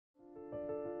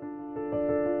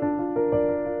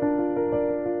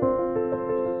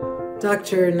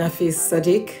Dr. Nafis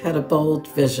Sadık had a bold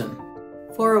vision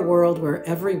for a world where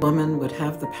every woman would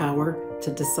have the power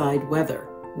to decide whether,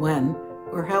 when,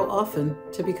 or how often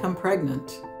to become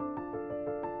pregnant.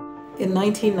 In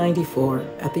 1994,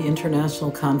 at the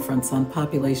International Conference on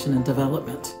Population and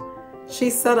Development, she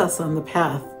set us on the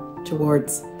path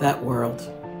towards that world.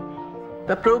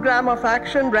 The program of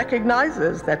action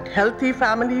recognizes that healthy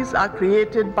families are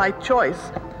created by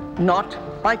choice,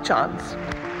 not by chance.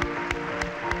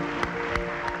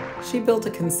 She built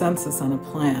a consensus on a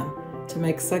plan to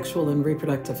make sexual and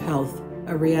reproductive health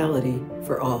a reality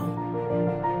for all.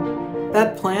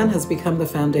 That plan has become the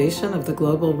foundation of the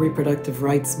global reproductive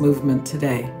rights movement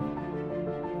today.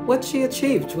 What she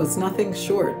achieved was nothing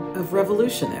short of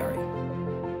revolutionary,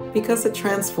 because it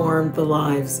transformed the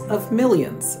lives of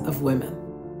millions of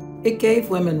women. It gave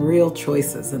women real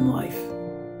choices in life.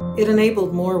 It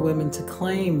enabled more women to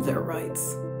claim their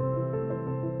rights.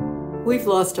 We've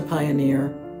lost a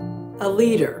pioneer, a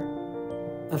leader,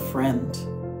 a friend,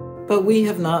 but we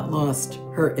have not lost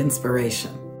her inspiration.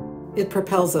 It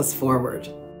propels us forward.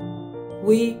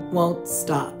 We won't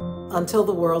stop until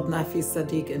the world Nafis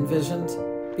Sadık envisioned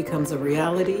becomes a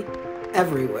reality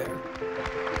everywhere.